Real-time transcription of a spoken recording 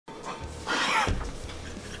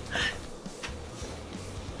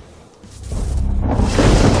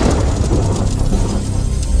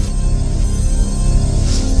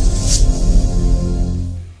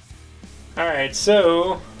Alright,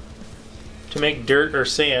 so to make dirt or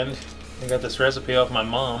sand, I got this recipe off my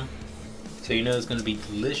mom, so you know it's going to be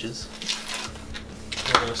delicious.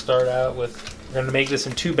 We're going to start out with, we're going to make this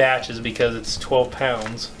in 2 batches because it's 12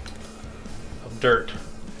 pounds of dirt.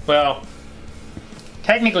 Well,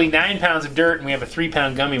 technically 9 pounds of dirt, and we have a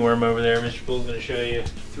 3-pound gummy worm over there. Mr. Bull's going to show you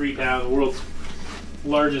 3 pounds, the world's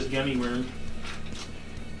largest gummy worm.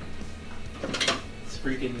 It's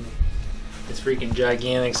freaking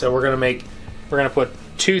gigantic. So we're gonna put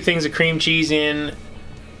 2 things of cream cheese in,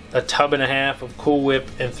 a tub and a half of Cool Whip,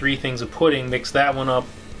 and 3 things of pudding. Mix that one up,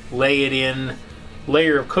 lay it in,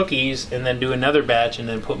 layer of cookies, and then do another batch, and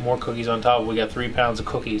then put more cookies on top. We got 3 pounds of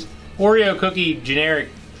cookies. Oreo cookie generic,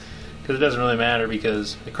 because it doesn't really matter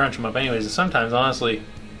because they crunch them up anyways. And sometimes, honestly,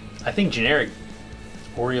 I think generic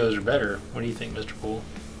Oreos are better. What do you think, Mr. Poole?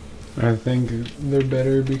 I think they're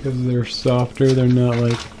better because they're softer. They're not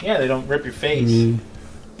like... Yeah, they don't rip your face.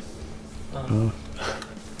 Oh.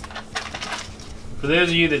 For those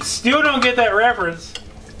of you that still don't get that reference,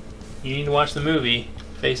 you need to watch the movie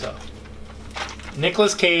Face Off.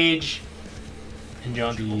 Nicolas Cage and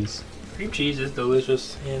John Travolta. Cream cheese is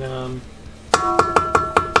delicious. And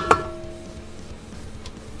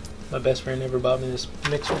my best friend ever bought me this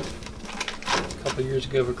mixer a couple years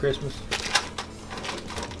ago for Christmas.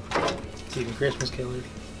 It's even Christmas colored.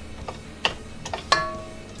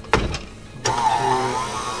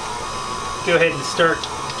 Go ahead and start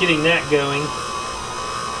getting that going.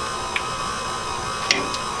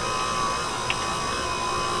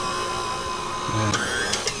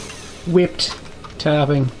 Whipped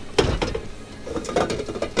topping.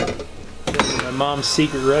 My mom's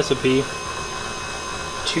secret recipe.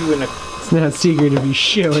 2 and a... It's not secret if you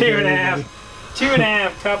show it.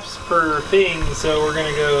 2.5 cups per thing, so we're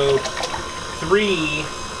gonna go 3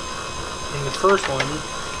 in the first one.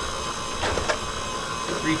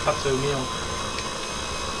 3 cups of meal.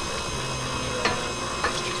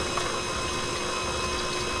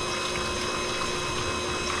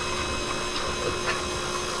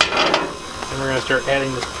 And we're gonna start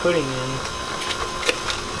adding this pudding in.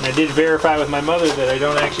 And I did verify with my mother that I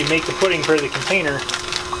don't actually make the pudding per the container.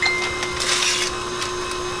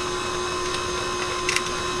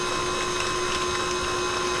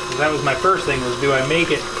 That was my first thing, was do I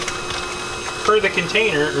make it per the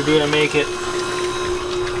container or do I make it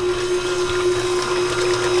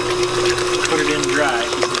put it in dry?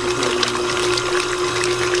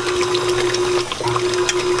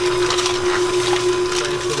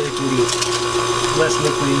 So they can be less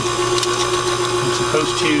liquid. I'm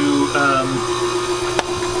supposed to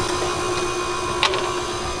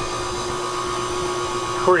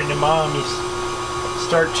according to Mom, you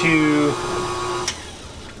start to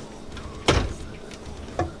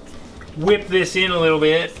whip this in a little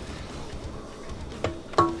bit.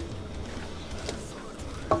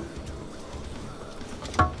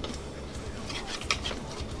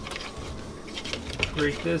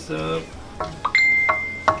 Break this up.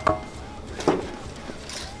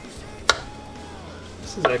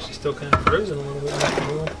 This is actually still kind of frozen a little bit.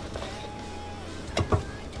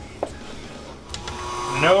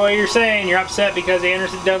 I know what you're saying. You're upset because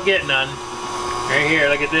Anderson don't get none. Right here,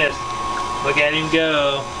 look at this. Look at him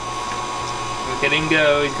go. Look at him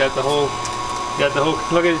go. He's got the whole,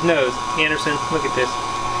 look at his nose. Anderson, look at this.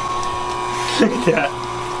 Look at that.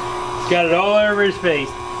 He's got it all over his face.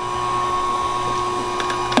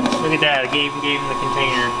 Look at that. I gave him the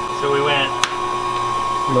container. So we went.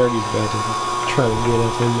 Marty's about to try to get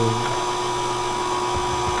up in there.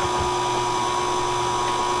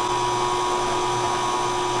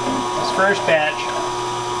 This first batch.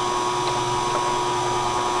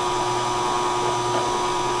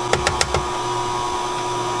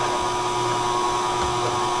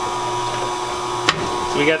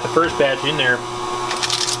 We got the first batch in there.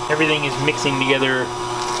 Everything is mixing together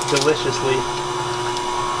deliciously.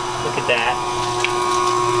 Look at that.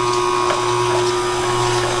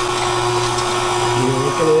 You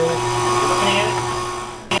look at it. Looking at it.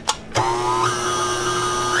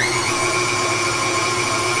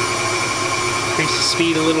 Increase the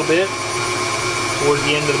speed a little bit towards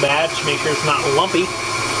the end of the batch. Make sure it's not lumpy.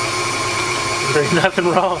 There's nothing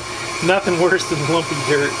wrong, nothing worse than lumpy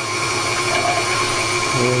dirt.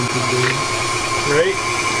 Right?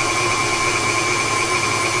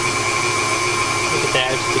 Look at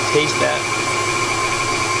that, just to taste that.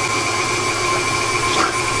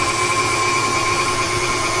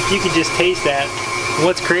 If you could just taste that.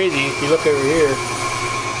 What's crazy, if you look over here,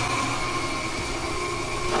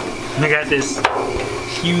 I got this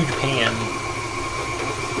huge pan.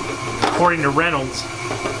 According to Reynolds,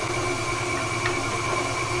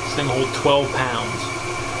 this thing will hold 12 pounds.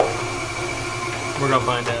 We're gonna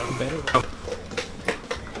find out.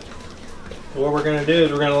 What we're gonna do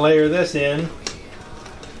is we're gonna layer this in.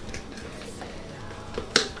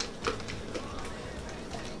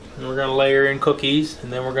 And we're gonna layer in cookies,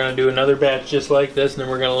 and then we're gonna do another batch just like this, and then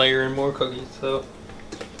we're gonna layer in more cookies. So,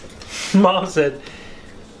 Mom said,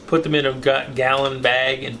 put them in a gallon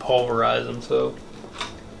bag and pulverize them. So,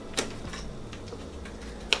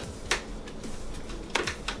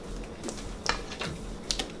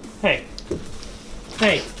 hey,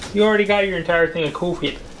 you already got your entire thing of Cool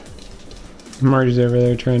Whip. Marty's over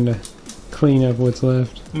there trying to clean up what's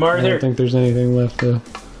left. I don't think there's anything left though.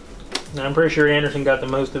 I'm pretty sure Anderson got the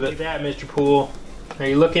most of it. Look at that, Mr. Poole. Are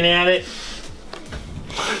you looking at it?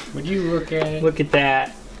 Would you look at it? Look at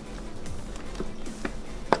that.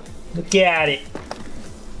 Look at it.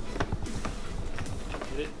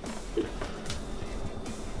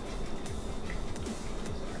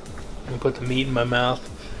 I'm gonna put the meat in my mouth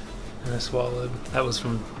and I swallowed. That was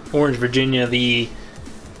from Orange, Virginia, the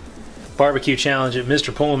barbecue challenge that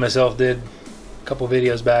Mr. Poole and myself did a couple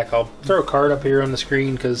videos back. I'll throw a card up here on the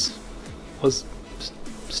screen because it was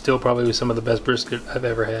still probably some of the best brisket I've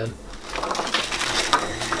ever had.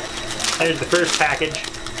 There's the first package.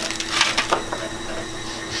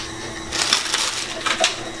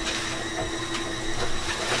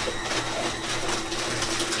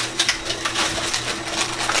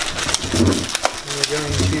 We're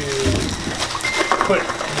going to put,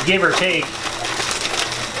 give or take,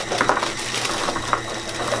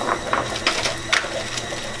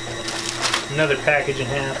 another package in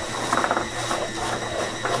half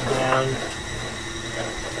down.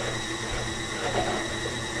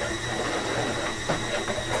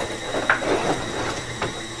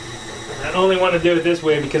 I only want to do it this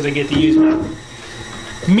way because I get to use my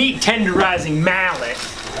meat tenderizing mallet.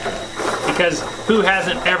 Because who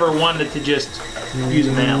hasn't ever wanted to just use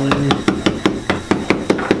a mallet?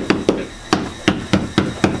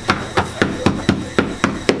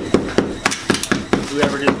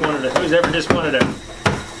 Who's ever just wanted to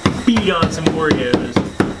beat on some Oreos?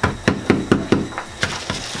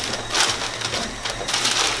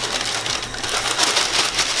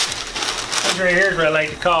 This right here is what I like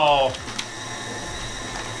to call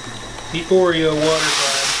the Oreo water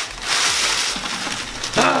slide.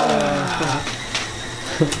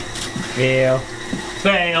 Fail.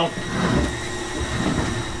 Fail.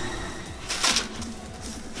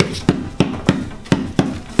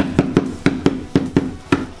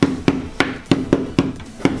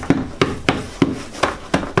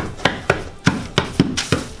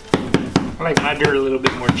 I like my dirt a little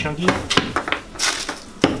bit more chunky.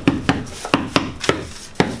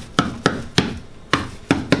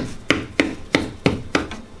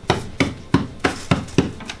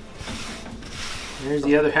 There's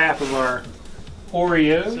the other half of our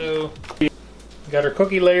Oreo. So we got our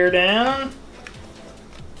cookie layer down.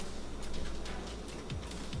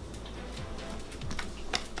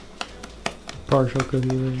 Partial cookie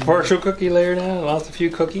layer. Partial cookie layer down. Lost a few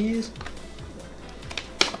cookies.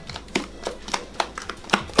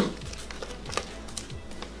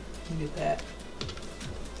 Look at that.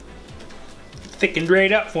 Thickened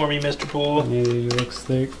right up for me, Mr. Poole. Yeah, it looks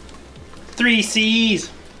thick. 3 C's.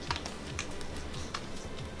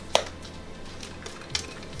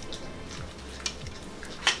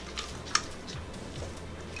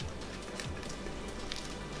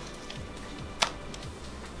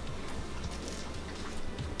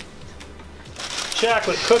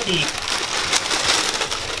 Chocolate cookie.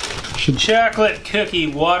 Chocolate cookie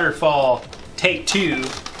waterfall. Take 2.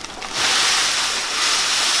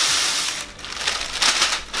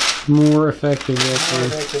 More effective that More way.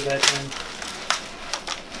 effective that time.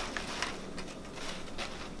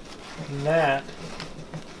 And that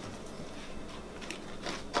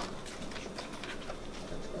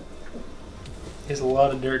is a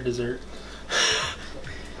lot of dirt dessert.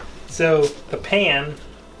 So the pan's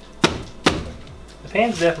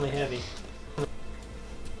definitely heavy.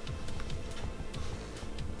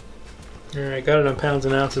 Alright, got it on pounds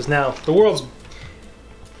and ounces. Now, the world's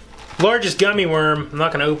largest gummy worm, I'm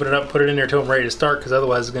not going to open it up and put it in there until I'm ready to start because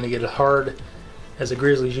otherwise it's going to get as hard as a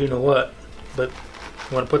grizzly's you-know-what. But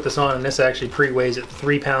I want to put this on, and this actually pre-weighs at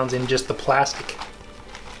 3 pounds in just the plastic.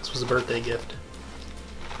 This was a birthday gift.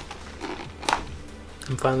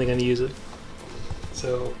 I'm finally going to use it.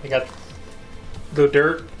 So, I got the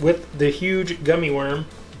dirt with the huge gummy worm.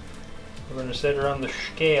 We're going to set her on the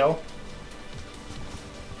scale.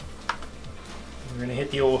 We're going to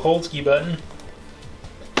hit the old Holdsky button.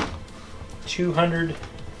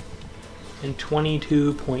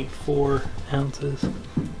 222.4 ounces.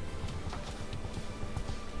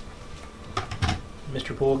 Mr.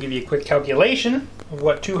 Mr. Poole will give you a quick calculation of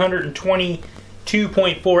what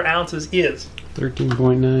 222.4 ounces is.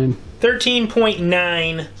 13.9.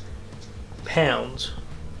 13.9 pounds.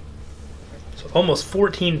 So almost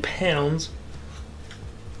 14 pounds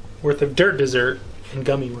worth of dirt dessert and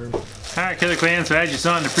gummy worm. Alright, Killer Clan, so as you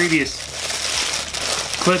saw in the previous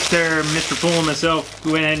clips there, Mr. Poole and myself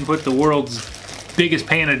went ahead and put the world's biggest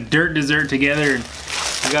pan of dirt dessert together, and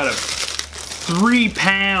we got a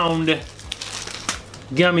 3-pound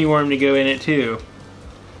gummy worm to go in it too.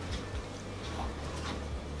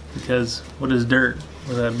 Because what is dirt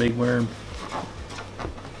without a big worm?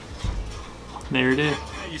 There it is.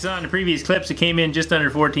 You saw in the previous clips it came in just under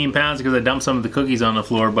 14 pounds because I dumped some of the cookies on the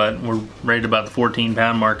floor, but we're right at about the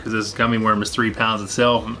 14-pound mark because this gummy worm is 3 pounds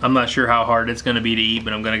itself. I'm not sure how hard it's going to be to eat,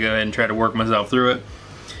 but I'm going to go ahead and try to work myself through it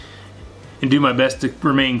and do my best to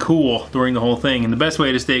remain cool during the whole thing. And the best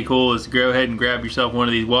way to stay cool is to go ahead and grab yourself one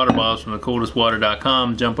of these water bottles from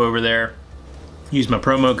thecoldestwater.com, jump over there, use my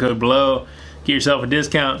promo code below, get yourself a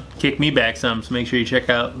discount, kick me back some, so make sure you check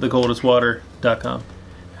out thecoldestwater.com.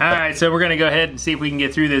 Alright, so we're going to go ahead and see if we can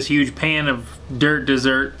get through this huge pan of dirt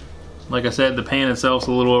dessert. Like I said, the pan itself is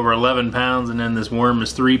a little over 11 pounds, and then this worm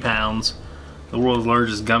is 3 pounds. The world's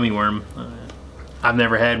largest gummy worm. I've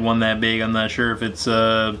never had one that big. I'm not sure if it's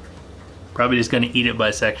probably just going to eat it by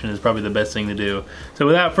section is probably the best thing to do. So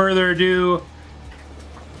without further ado,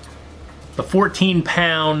 the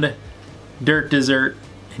 14-pound dirt dessert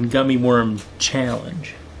and gummy worm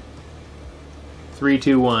challenge. 3,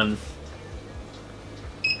 2, 1.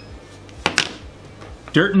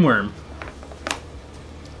 Dirt and worm.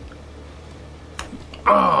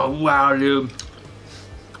 Oh, wow, dude.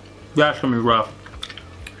 That's gonna be rough.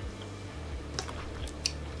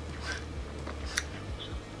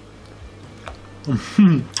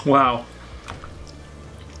 Wow.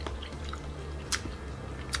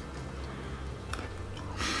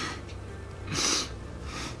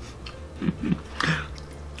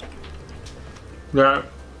 That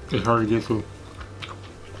is hard to get through.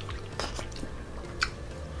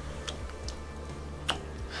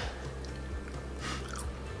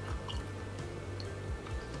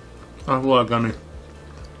 That's a lot of gummy.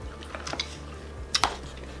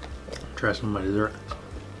 Try some of my dessert.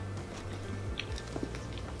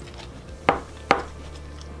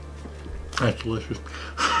 That's delicious.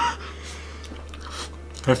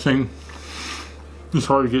 That thing is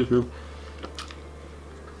hard to get through.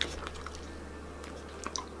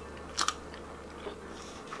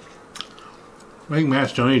 I think Matt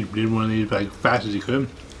Stoney did one of these like as fast as he could.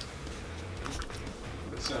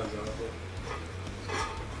 That sounds awful.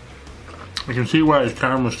 I can see why his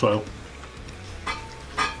camera's slow.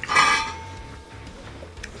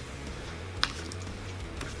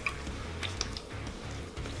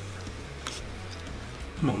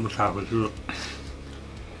 I'm almost halfway through it.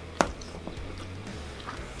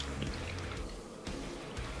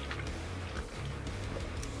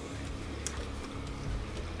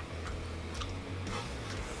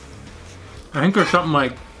 I think there's something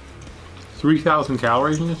like 3,000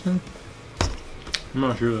 calories in this thing. I'm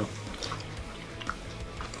not sure though.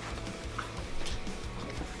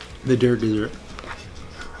 The dirt dessert.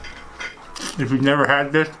 If you've never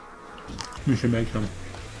had this, you should make some.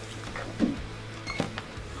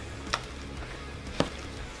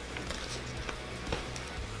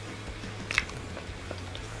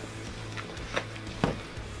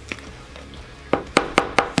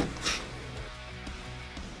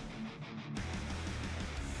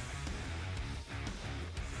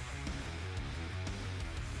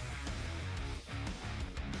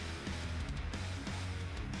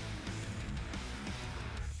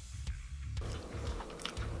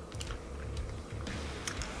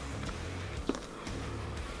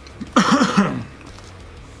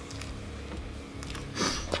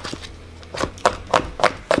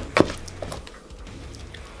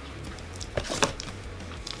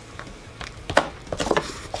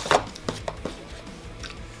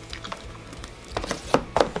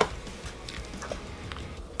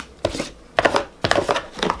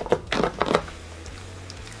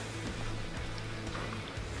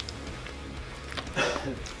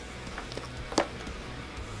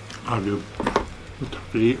 I'll do. It's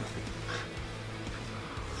tough to eat.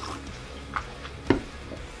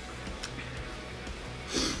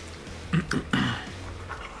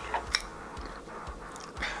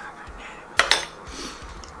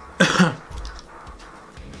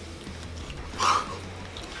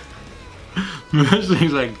 This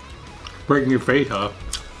thing's like breaking your face off.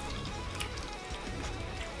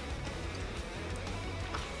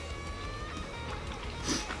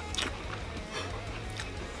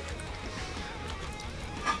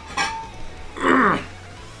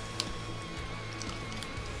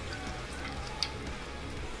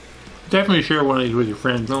 Definitely share one of these with your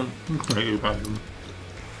friends. Don't make you buy them.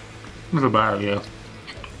 It's a bad idea.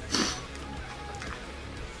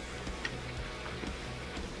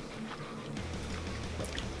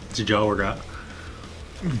 It's a jaw workout.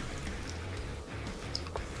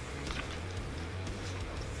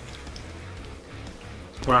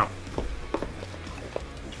 Wow.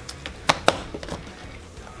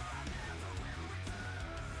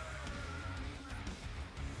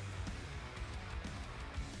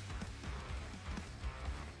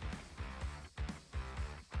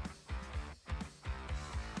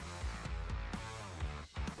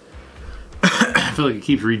 I feel like it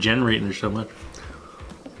keeps regenerating there so much.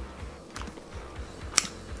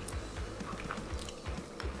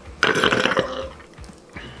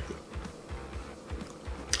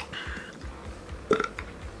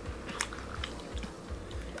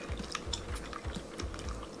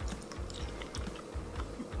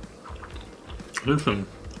 Listen.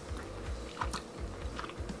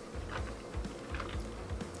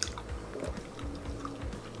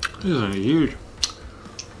 This is huge.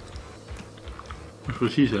 That's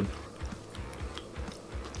what she said.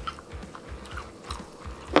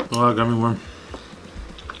 Oh, I got me warm.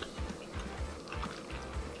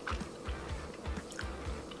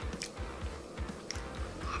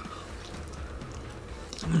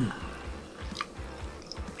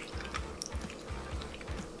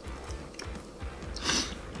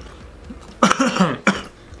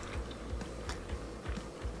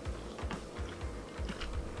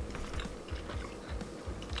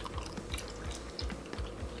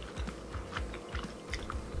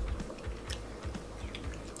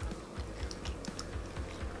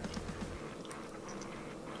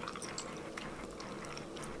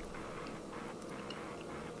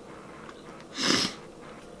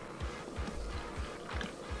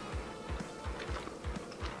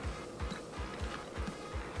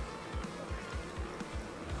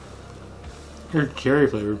 They're cherry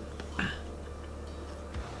flavored.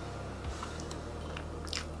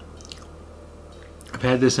 I've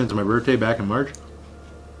had this since my birthday back in March,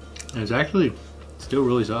 and it's actually still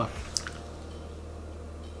really soft.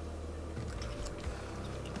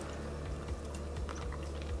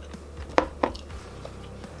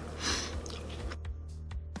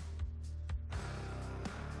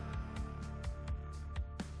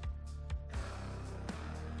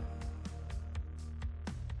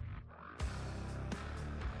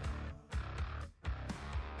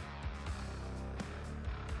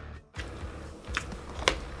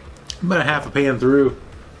 About a half a pan through,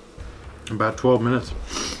 about 12 minutes.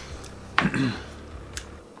 At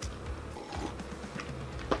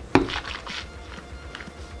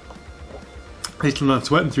least I'm not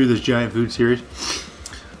sweating through this Giantfoods series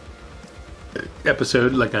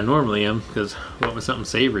episode like I normally am, because I went with something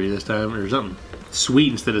savory this time, or something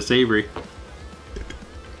sweet instead of savory.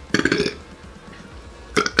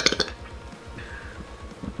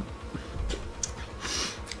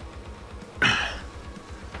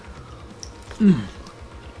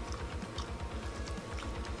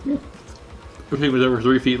 Everything was over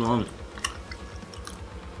 3 feet long.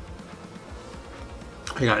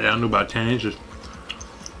 I got it down to about 10 inches.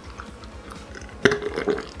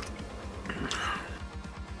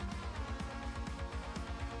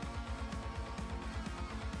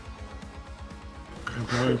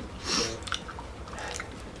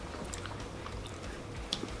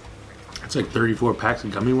 It's like 34 packs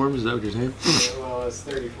of gummy worms, is that what you're saying? Yeah, well, it's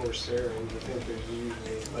 34 servings. I think there's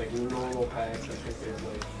usually, like, normal packs, I think there's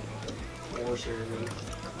like 4 servings.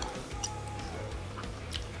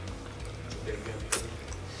 It's a big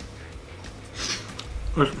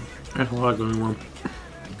gummy. That's a lot of gummy worm.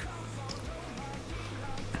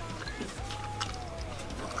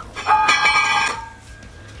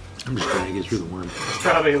 I'm just trying to get through the worm. It's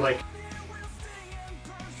probably like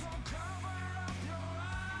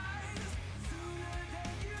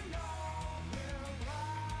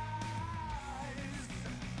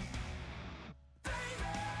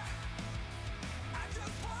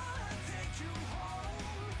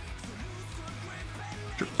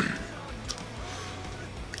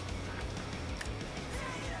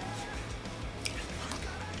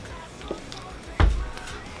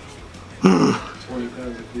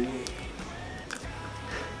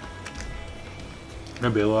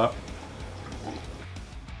that'd be a lot.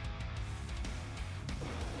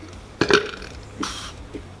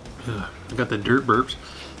 I got the dirt burps.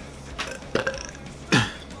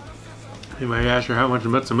 Anybody ask her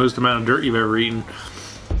what's the most amount of dirt you've ever eaten?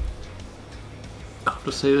 I'll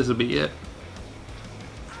just say this will be it.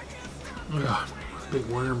 Ugh, big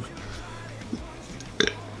worm.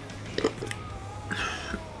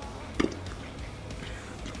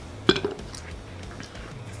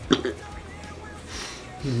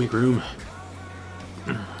 Make room.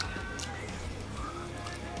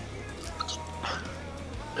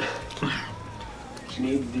 What you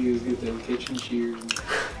need to do is get them kitchen shears and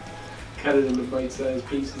cut it into bite-sized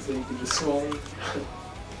pieces so you can just swallow.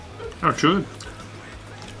 Oh, should.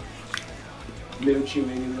 No chewing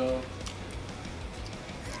involved.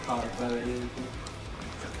 Caught it by the hand.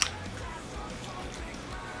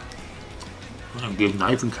 I'll get a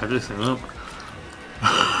knife and cut this thing up.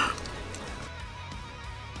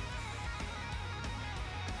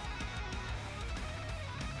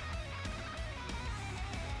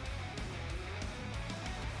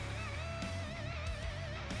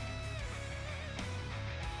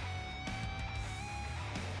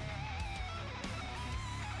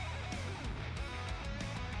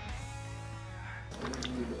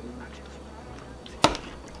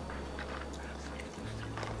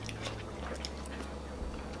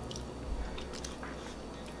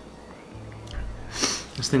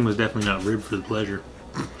 This thing was definitely not ribbed for the pleasure.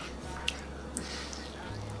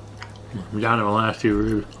 I'm down to my last 2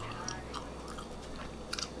 ribs.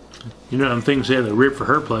 You know, them things say they're ribbed for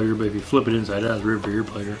her pleasure, but if you flip it inside out, it's ribbed for your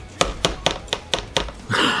pleasure.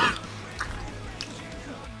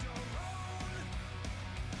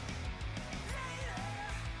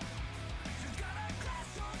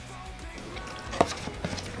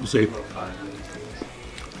 We'll see.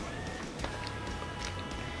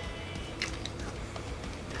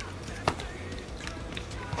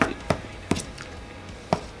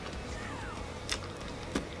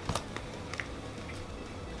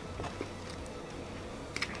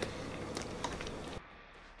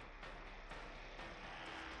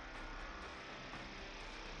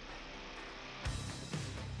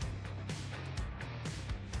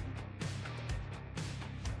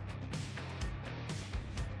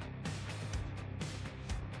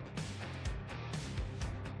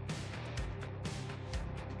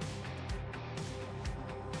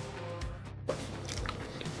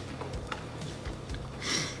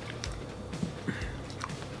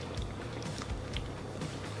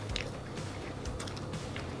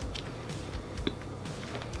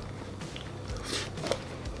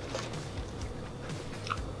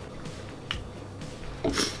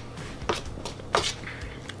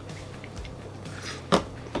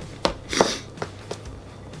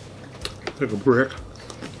 Like a brick.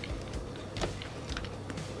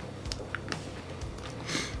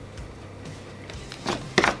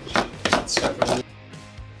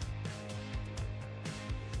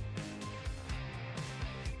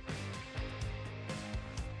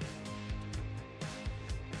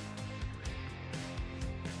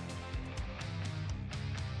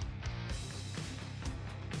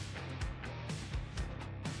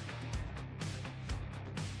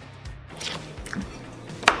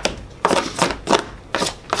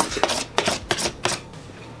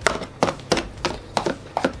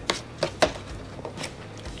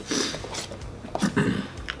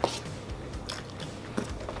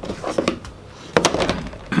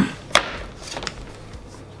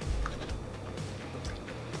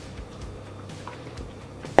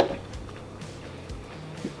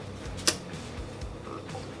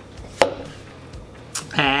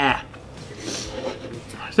 Ah,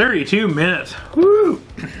 32 minutes. Woo!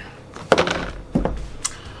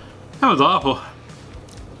 That was awful.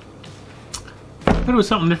 But it was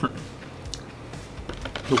something different.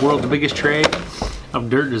 The world's biggest tray of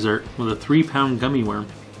dirt dessert with a 3-pound gummy worm.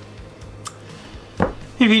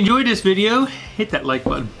 If you enjoyed this video, hit that like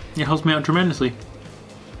button. It helps me out tremendously.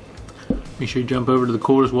 Make sure you jump over to the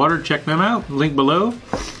Coldest Water, check them out. Link below.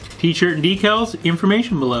 T-shirt and decals,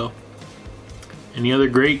 information below. Any other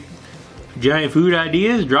great giant food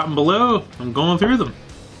ideas, drop them below. I'm going through them.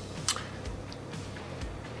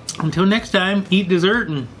 Until next time, eat dessert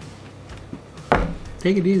and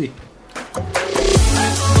take it easy.